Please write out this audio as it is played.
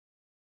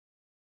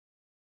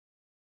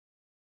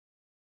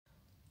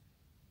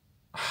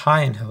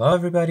Hi and hello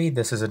everybody,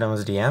 this is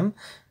Adomus DM,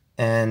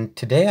 and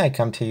today I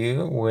come to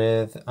you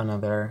with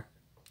another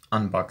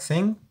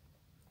unboxing.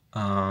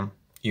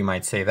 You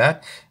might say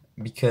that,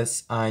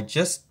 because I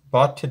just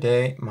bought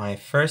today my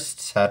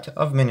first set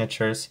of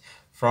miniatures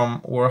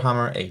from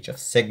Warhammer Age of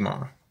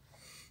Sigmar.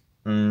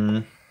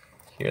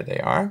 Here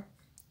they are.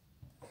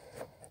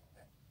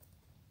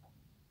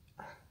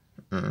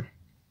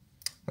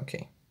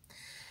 Okay.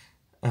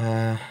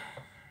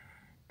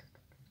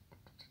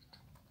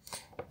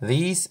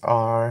 These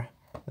are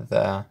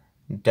the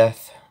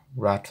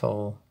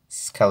Deathrattle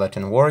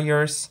skeleton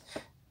warriors,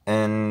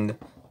 and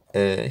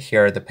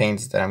here are the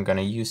paints that I'm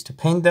gonna use to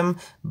paint them,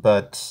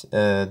 but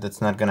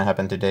that's not gonna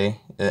happen today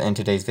in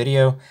today's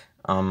video.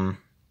 I'm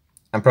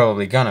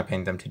probably gonna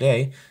paint them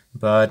today,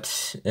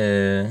 but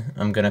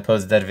I'm gonna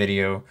post that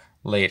video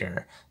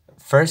later.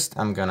 First,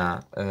 I'm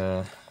gonna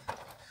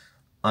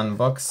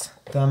unbox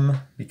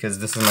them, because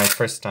this is my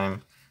first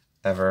time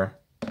ever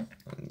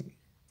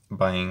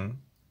buying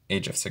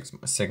Age of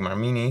Sigmar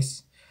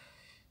minis.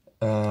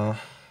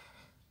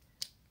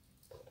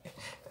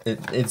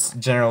 It's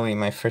generally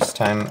my first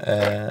time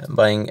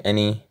buying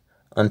any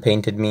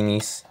unpainted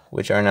minis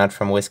which are not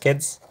from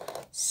WizKids,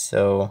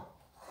 so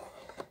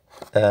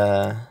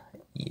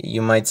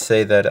you might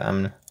say that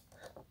I'm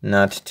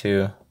not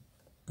too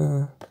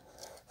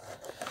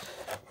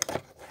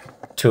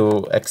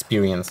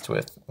experienced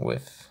with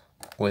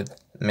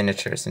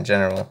miniatures in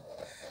general.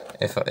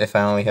 If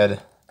I only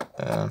had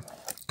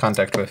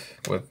contact with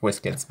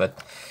WizKids, but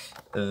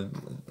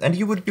and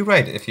you would be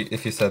right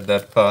if you said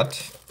that,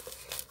 but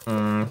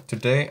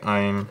today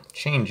I'm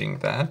changing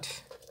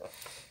that.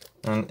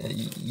 And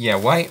yeah,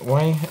 why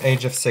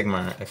Age of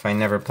Sigmar if I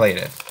never played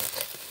it?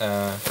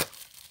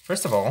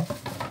 First of all,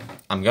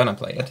 I'm gonna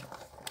play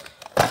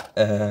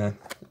it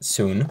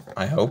soon,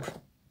 I hope.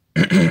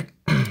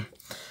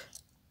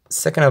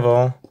 Second of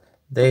all,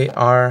 they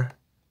are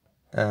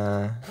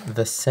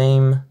the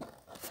same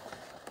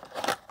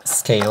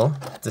scale,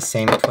 the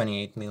same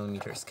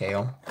 28mm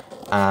scale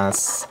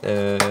as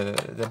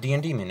the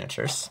D&D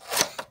miniatures,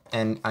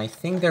 and I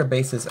think their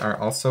bases are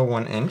also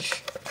 1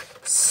 inch,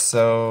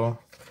 so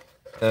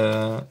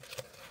I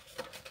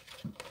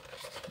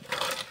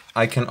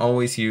can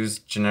always use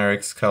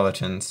generic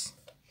skeletons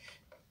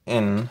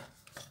in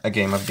a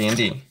game of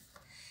D&D,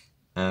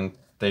 and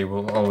they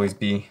will always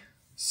be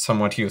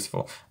somewhat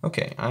useful.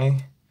 Okay,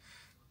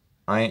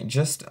 I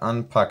just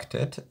unpacked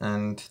it,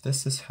 and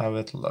this is how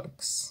it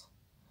looks.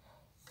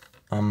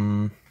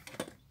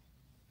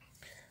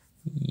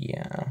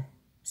 Yeah,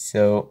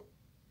 so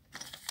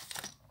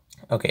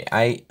okay,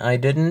 I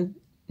didn't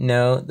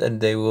know that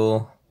they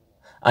will,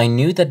 I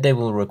knew that they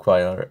will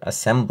require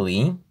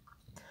assembly.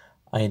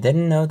 I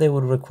didn't know they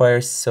would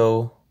require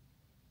so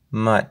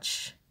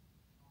much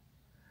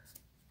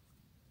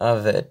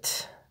of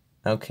it.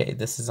 Okay,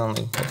 this is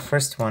only the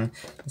first one,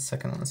 the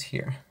second one's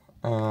here.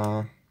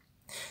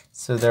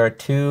 So there are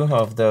 2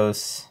 of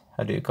those,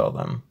 how do you call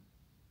them?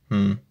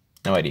 No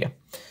idea.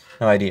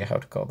 No idea how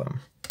to call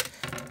them.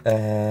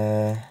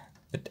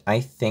 But I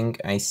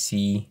think I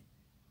see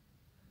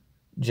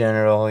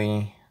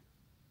generally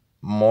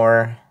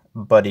more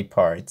body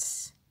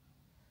parts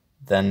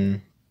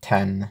than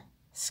 10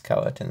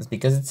 skeletons,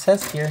 because it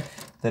says here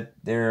that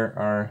there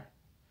are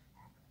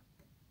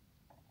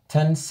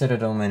 10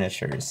 Citadel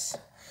miniatures.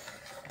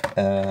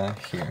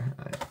 Here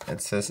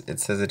it says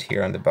it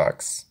here on the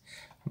box,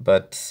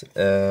 but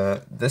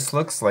this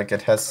looks like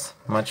it has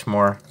much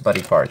more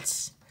body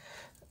parts.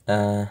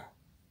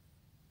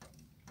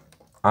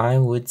 I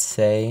would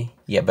say,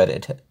 yeah, but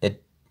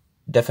it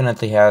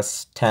definitely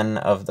has 10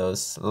 of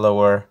those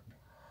lower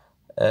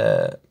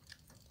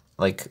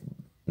like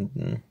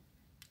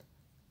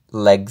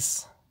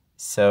legs,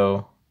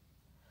 so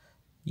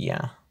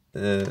yeah,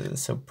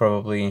 so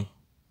probably,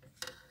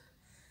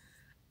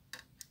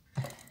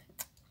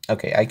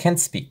 okay, I can't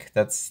speak,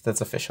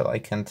 that's official, I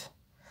can't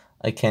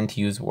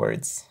use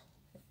words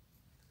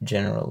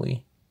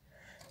generally.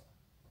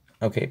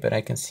 Okay, but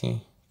I can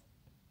see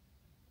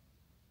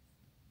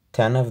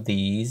 10 of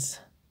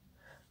these.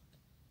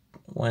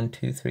 1,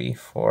 2, 3,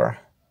 4,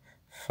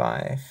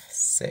 5,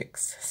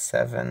 6,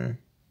 7,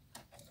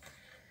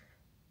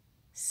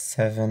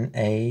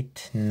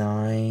 8,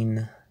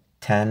 9,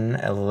 10,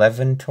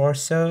 11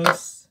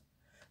 torsos,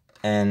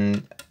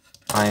 and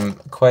I'm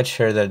quite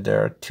sure that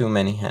there are too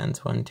many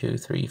hands. 1, 2,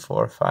 3,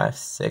 4, 5,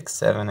 6,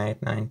 7,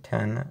 8, 9,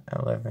 10,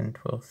 11,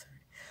 12, 13.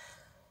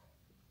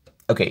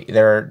 Okay,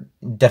 there are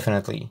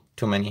definitely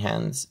too many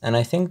hands, and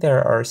I think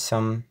there are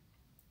some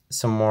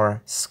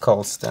more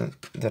skulls that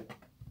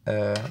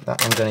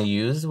I'm gonna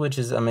use, which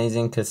is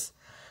amazing because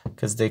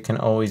they can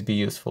always be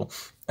useful.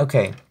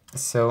 Okay,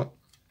 so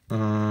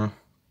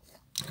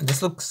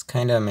this looks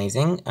kind of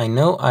amazing. I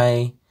know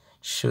I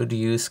should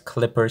use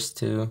clippers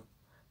to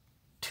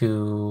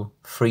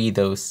free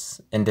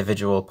those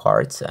individual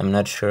parts. I'm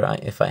not sure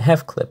if I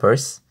have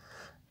clippers.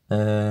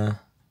 I'm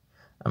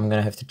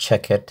gonna have to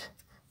check it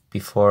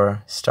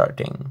before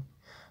starting.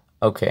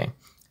 Okay.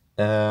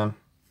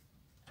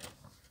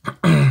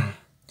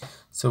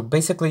 So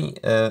basically,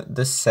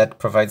 this set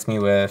provides me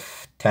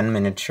with 10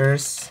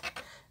 miniatures,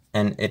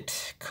 and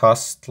it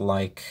cost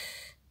like,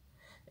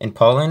 in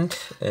Poland,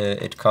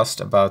 it cost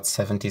about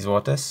 70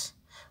 zlotys,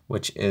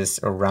 which is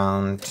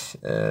around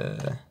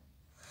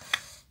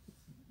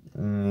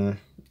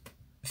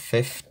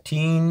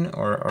 15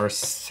 or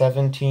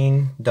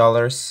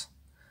 $17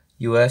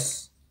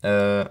 US.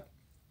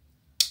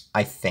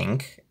 I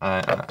think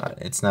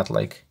it's not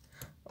like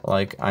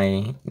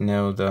I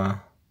know the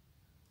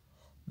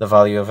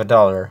value of a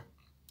dollar,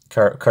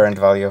 current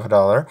value of a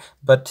dollar,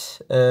 but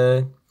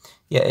yeah,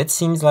 it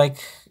seems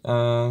like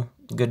a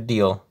good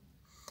deal.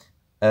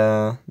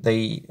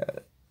 They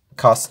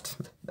cost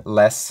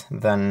less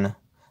than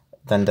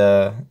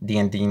the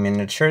D&D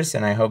miniatures,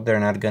 and I hope they're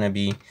not gonna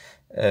be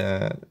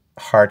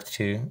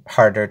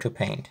harder to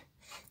paint.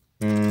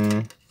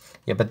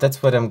 Yeah, but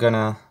that's what I'm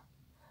gonna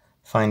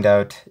find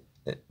out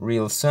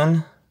real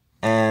soon,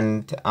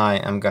 and I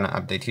am gonna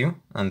update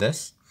you on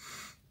this.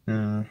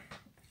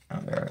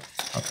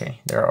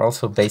 Okay, there are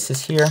also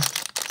bases here.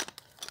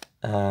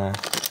 Yeah,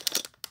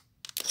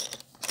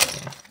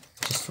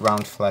 just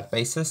round flat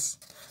bases,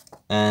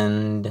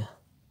 and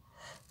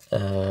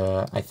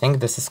I think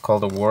this is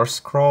called a war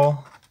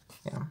scroll.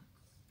 Yeah.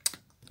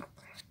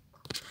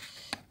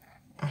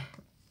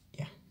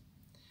 Yeah.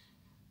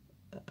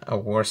 A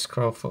war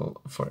scroll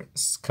for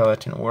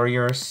skeleton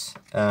warriors.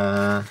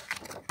 An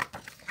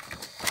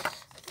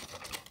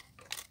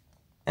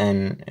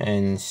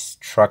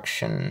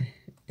instruction.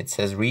 It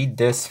says read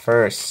this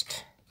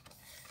first.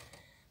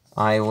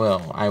 I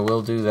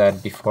will do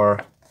that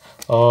before.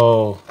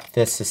 Oh,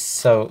 this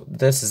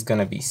is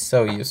gonna be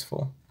so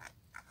useful.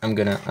 I'm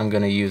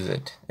gonna use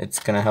it. It's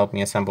gonna help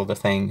me assemble the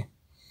thing.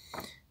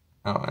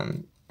 Oh,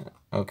 and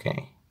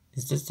okay.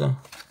 Is this the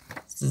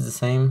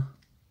same?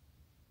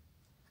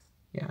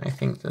 Yeah, I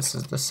think this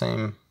is the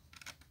same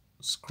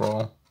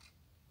scroll.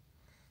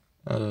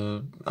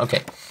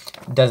 Okay,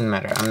 doesn't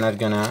matter. I'm not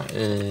gonna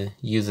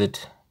use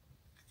it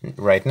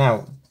right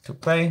now to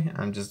play.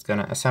 I'm just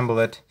gonna assemble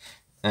it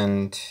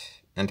and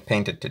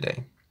paint it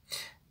today.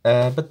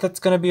 But that's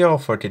gonna be all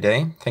for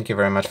today. Thank you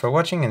very much for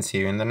watching, and see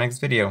you in the next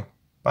video.